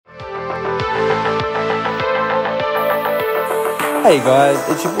Hey guys,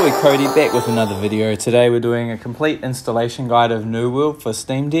 it's your boy Cody back with another video. Today we're doing a complete installation guide of New World for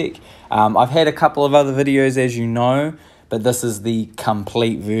Steam Deck. I've had a couple of other videos as you know, but this is the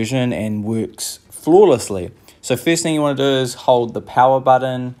complete version and works flawlessly. So first thing you want to do is hold the power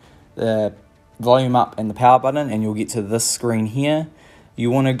button, the volume up and the power button, and you'll get to this screen here.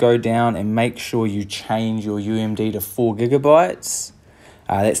 You want to go down and make sure you change your UMD to 4 gigabytes.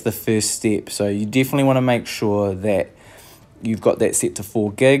 That's the first step. So you definitely want to make sure that you've got that set to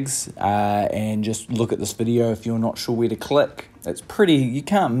 4 gigs, and just look at this video if you're not sure where to click. It's pretty, you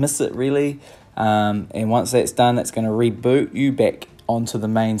can't miss it really. And once that's done, it's going to reboot you back onto the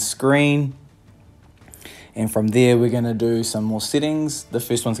main screen. And from there, we're going to do some more settings. The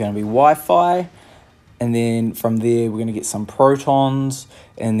first one's going to be Wi-Fi. And then from there, we're going to get some protons.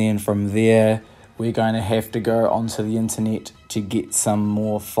 And then from there, we're going to have to go onto the internet to get some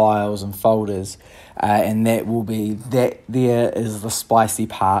more files and folders. And that will be, that there is the spicy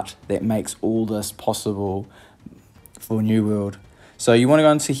part that makes all this possible for New World. So you want to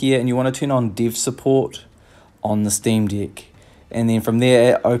go into here and you want to turn on dev support on the Steam Deck. And then from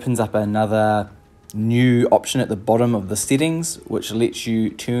there, it opens up another new option at the bottom of the settings, which lets you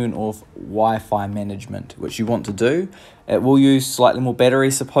turn off Wi-Fi management, which you want to do. It will use slightly more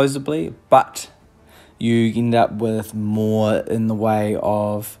battery supposedly, but you end up with more in the way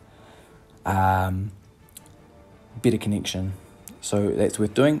of better connection. So that's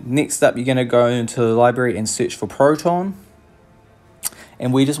worth doing. Next up, you're going to go into the library and search for Proton.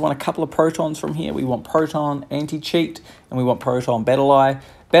 And we just want a couple of Protons from here. We want Proton Anti-Cheat and we want Proton BattlEye.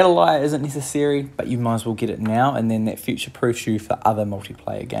 BattlEye isn't necessary, but you might as well get it now, and then that future-proofs you for other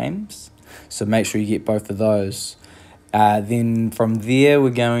multiplayer games. So make sure you get both of those. Then from there,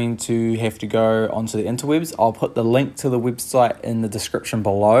 we're going to have to go onto the interwebs. I'll put the link to the website in the description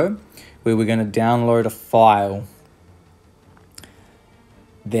below, where we're going to download a file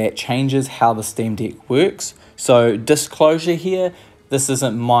that changes how the Steam Deck works. So disclosure here, this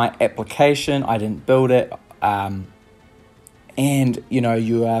isn't my application. I didn't build it. And you know,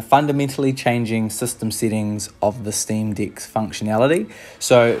 you are fundamentally changing system settings of the Steam Deck's functionality.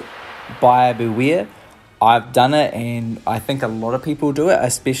 So buyer beware. I've done it, and I think a lot of people do it,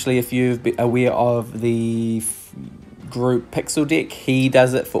 especially if you're aware of the group Pixel Deck. He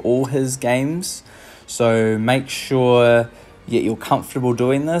does it for all his games. So make sure that you're comfortable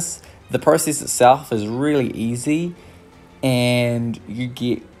doing this. The process itself is really easy, and you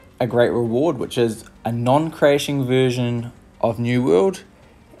get a great reward, which is a non-crashing version of New World,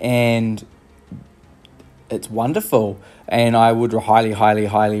 and it's wonderful, and I would highly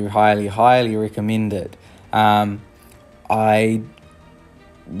recommend it. I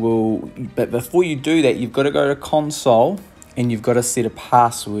will, but before you do that, you've got to go to console and you've got to set a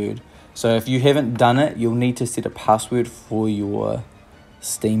password. So if you haven't done it, you'll need to set a password for your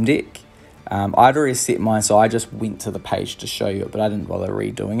Steam Deck. I'd already set mine, so I just went to the page to show you it, but I didn't bother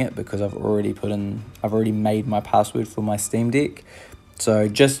redoing it because I've already made my password for my Steam Deck. So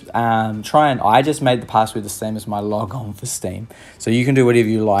just I just made the password the same as my logon for Steam. So you can do whatever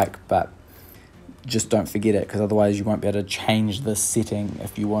you like, but just don't forget it, because otherwise you won't be able to change this setting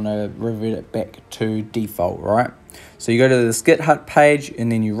if you want to revert it back to default, right? So you go to this GitHub page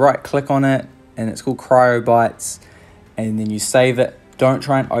and then you right click on it, and it's called CryoBytes, and then you save it. Don't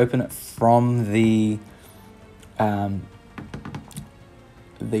try and open it from the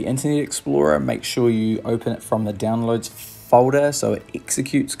Internet Explorer. Make sure you open it from the downloads folder so it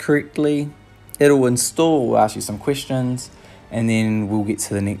executes correctly. It'll install, we'll ask you some questions, and then we'll get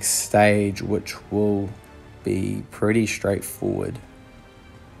to the next stage, which will be pretty straightforward.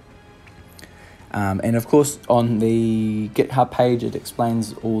 And of course, on the GitHub page, it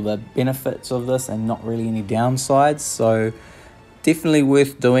explains all the benefits of this and not really any downsides. So definitely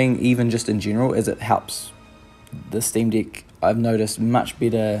worth doing, even just in general, as it helps the Steam Deck. I've noticed much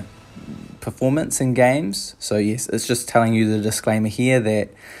better performance in games. So yes, it's just telling you the disclaimer here that,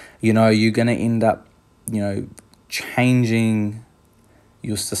 you know, you're going to end up, you know, changing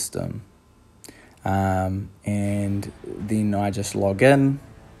your system. And then I just log in,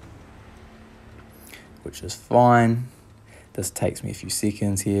 which is fine. This takes me a few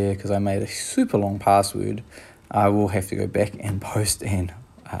seconds here because I made a super long password. I will have to go back and post and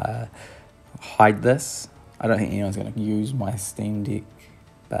hide this. I don't think anyone's going to use my Steam Deck,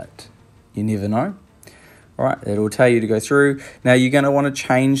 but you never know. All right, it'll tell you to go through. Now you're going to want to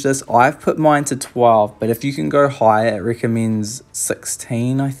change this. I've put mine to 12, but if you can go higher, it recommends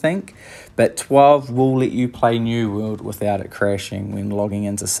 16, I think. But 12 will let you play New World without it crashing when logging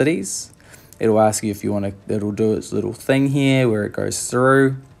into cities. It'll ask you if you want to, it'll do its little thing here where it goes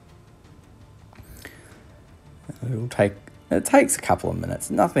through. It'll take It takes a couple of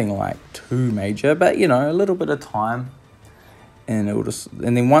minutes, nothing like too major, but you know, a little bit of time. And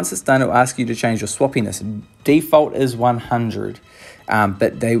and then once it's done, it'll ask you to change your swappiness. Default is 100,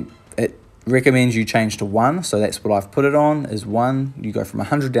 but it recommends you change to 1. So that's what I've put it on, is 1. You go from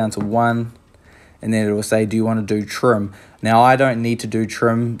 100 down to 1, and then it will say, do you want to do trim? Now I don't need to do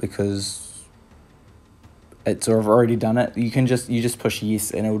trim because it's sort of already done it. You just push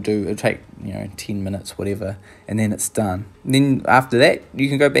yes, and it'll take 10 minutes, whatever, and then it's done. And then after that, you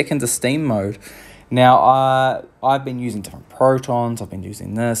can go back into Steam mode. Now, I've been using different Protons. I've been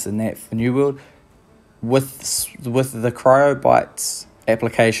using this and that for New World. With the Cryobytes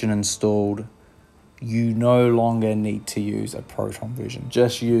application installed, you no longer need to use a Proton version.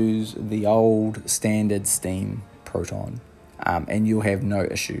 Just use the old standard Steam Proton, and you'll have no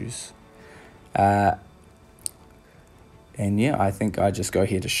issues. And yeah, I think I just go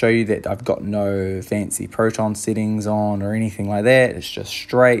here to show you that I've got no fancy Proton settings on or anything like that. It's just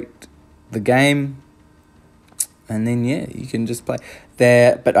straight the game, and then yeah, you can just play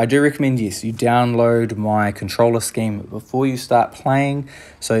there. But I do recommend, yes, you download my controller scheme before you start playing.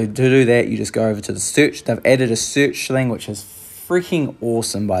 So to do that, you just go over to the search. They've added a search thing, which is freaking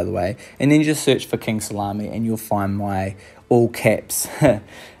awesome, by the way, and then you just search for King Salami and you'll find my all caps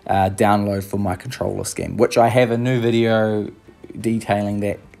download for my controller scheme, which I have a new video detailing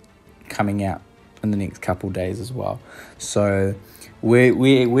that coming out in the next couple days as well. So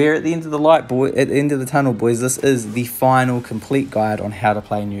we're at the end of the light, at the end of the tunnel, boys. This is the final complete guide on how to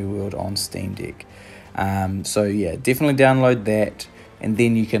play New World on Steam Deck. So yeah, definitely download that, and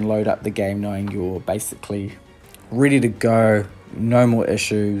then you can load up the game knowing you're basically ready to go, no more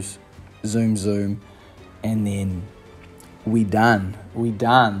issues, zoom, and then we done.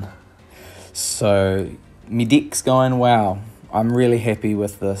 So my deck's going well. I'm really happy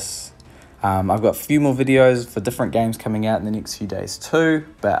with this. I've got a few more videos for different games coming out in the next few days too,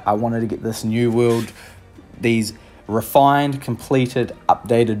 but I wanted to get this New World, these refined, completed,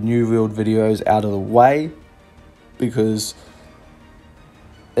 updated New World videos out of the way, because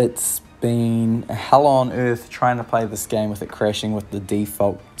it's been a hell on earth trying to play this game with it crashing with the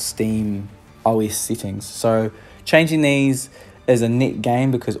default Steam OS settings. So changing these is a net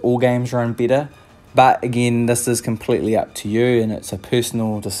gain because all games run better, but again, this is completely up to you and it's a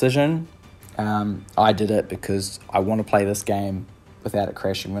personal decision. I did it because I want to play this game without it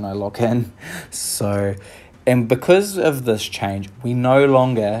crashing when I log in. So, and because of this change, we no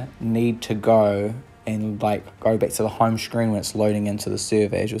longer need to go and go back to the home screen when it's loading into the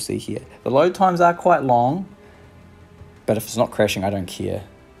server, as you'll see here. The load times are quite long, but if it's not crashing, I don't care,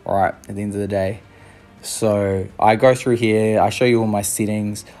 alright, at the end of the day. So I go through here, I show you all my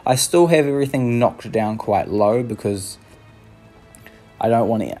settings. I still have everything knocked down quite low because I don't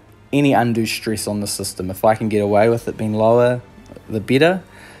want any undue stress on the system. If I can get away with it being lower, the better,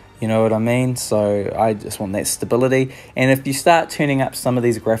 you know what I mean? So I just want that stability. And if you start turning up some of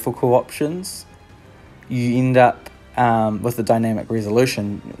these graphical options, you end up with the dynamic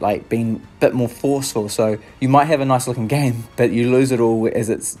resolution being a bit more forceful. So you might have a nice looking game, but you lose it all as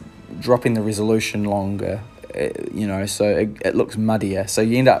it's dropping the resolution longer, so it looks muddier. So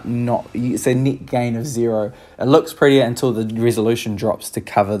you end up it's a net gain of 0. It looks prettier until the resolution drops to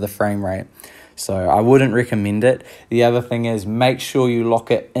cover the frame rate. So I wouldn't recommend it. The other thing is, make sure you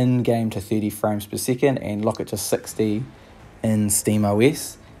lock it in game to 30 frames per second and lock it to 60 in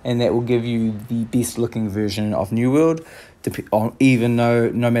SteamOS, and that will give you the best looking version of New World, even though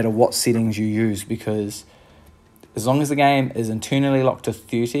no matter what settings you use, because as long as the game is internally locked to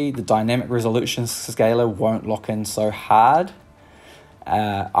 30, the dynamic resolution scaler won't lock in so hard.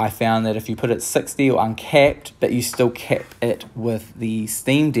 I found that if you put it 60 or uncapped, but you still cap it with the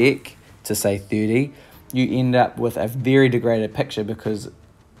Steam Deck to say 30, you end up with a very degraded picture because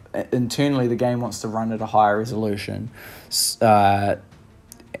internally the game wants to run at a higher resolution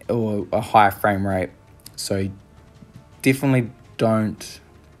or a higher frame rate. So definitely don't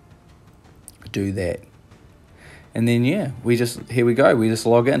do that. And then yeah, here we go. We just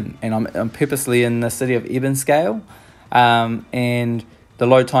log in, and I'm purposely in the city of Ebonscale, and the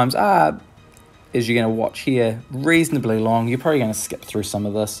load times are, as you're going to watch here, reasonably long. You're probably going to skip through some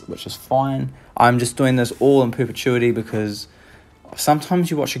of this, which is fine. I'm just doing this all in perpetuity because sometimes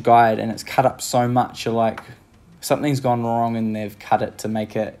you watch a guide and it's cut up so much, you're like, something's gone wrong and they've cut it to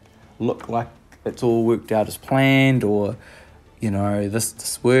make it look like it's all worked out as planned, or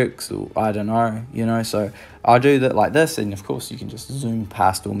this works, or I don't know, so I'll do that like this, and of course you can just zoom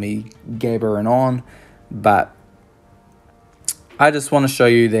past all me gabbering on, but I just want to show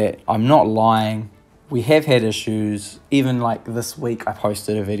you that I'm not lying. We have had issues. Even this week I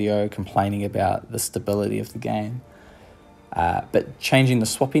posted a video complaining about the stability of the game. but changing the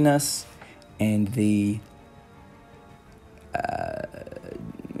swappiness and the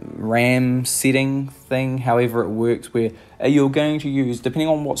RAM setting thing, however it works, where you're going to use, depending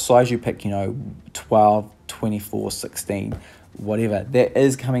on what size you pick, 12, 24, 16, whatever, that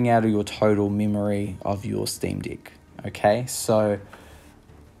is coming out of your total memory of your Steam Deck. Okay, so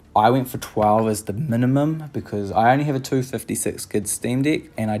I went for 12 as the minimum because I only have a 256 gig Steam Deck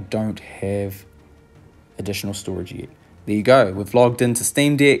and I don't have additional storage yet. There you go, we've logged into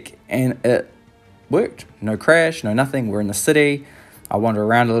Steam Deck and it worked. No crash, no nothing. We're in the city. I wander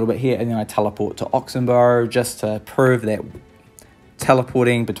around a little bit here and then I teleport to Oxenborough just to prove that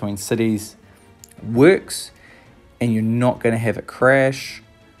teleporting between cities works and you're not going to have it crash.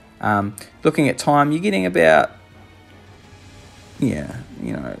 Looking at time, you're getting about,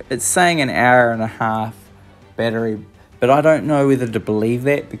 it's saying an hour and a half battery, but I don't know whether to believe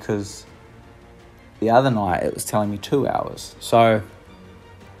that because the other night it was telling me 2 hours. So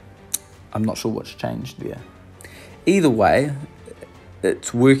I'm not sure what's changed there. Either way,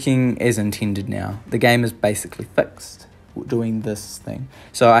 it's working as intended now. The game is basically fixed doing this thing.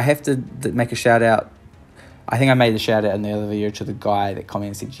 So I have to make a shout out. I think I made the shout out in the other video to the guy that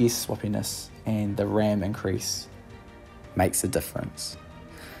commented and said, yes, swappiness and the RAM increase makes a difference.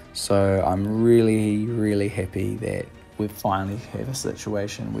 So I'm really, really happy that we finally have a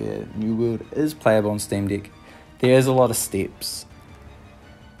situation where New World is playable on Steam Deck. There is a lot of steps,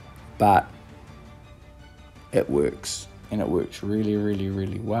 but it works, and it works really, really,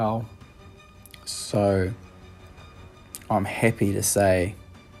 really well. So I'm happy to say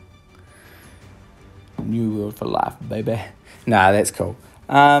New World for life, baby. Nah, that's cool.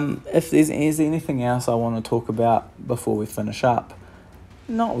 If there's anything else I want to talk about before we finish up,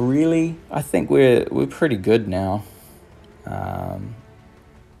 not really. I think we're pretty good now.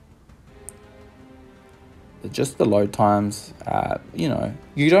 Just the load times,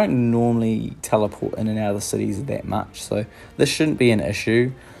 you don't normally teleport in and out of the cities that much, so this shouldn't be an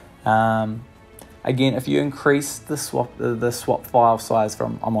issue. Again, if you increase the swap file size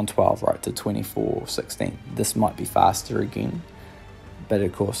from, I'm on 12, right, to 24, 16, this might be faster again. But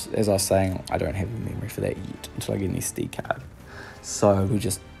of course, as I was saying, I don't have the memory for that yet until I get an SD card. So we'll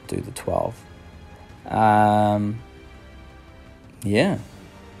just do the 12. Yeah,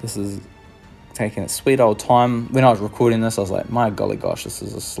 this is taking its sweet old time. When I was recording this, I was like, my golly gosh, this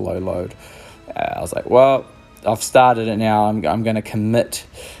is a slow load. I was like, well, I've started it now. I'm going to commit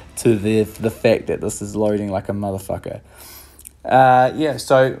to the fact that this is loading like a motherfucker. Yeah,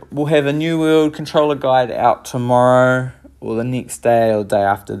 so we'll have a New World controller guide out tomorrow or the next day or the day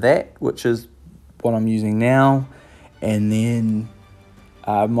after that, which is what I'm using now. And then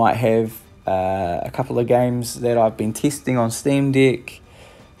I might have a couple of games that I've been testing on Steam Deck,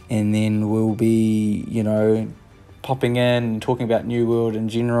 and then we'll be, popping in and talking about New World in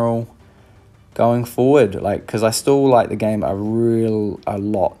general going forward, because I still like the game a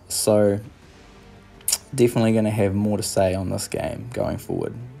lot, so definitely going to have more to say on this game going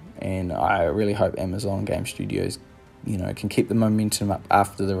forward. And I really hope Amazon Game Studios can keep the momentum up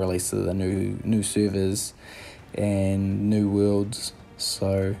after the release of the new servers and new worlds.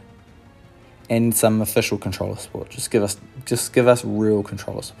 So, and some official controller support. Just give us real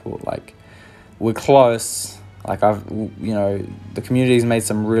controller support. Like, we're close. Like, the community's made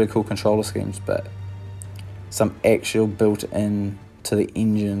some really cool controller schemes, but some actual built-in to the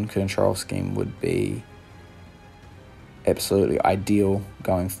engine control scheme would be absolutely ideal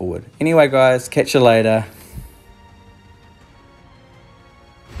going forward. Anyway, guys, catch you later.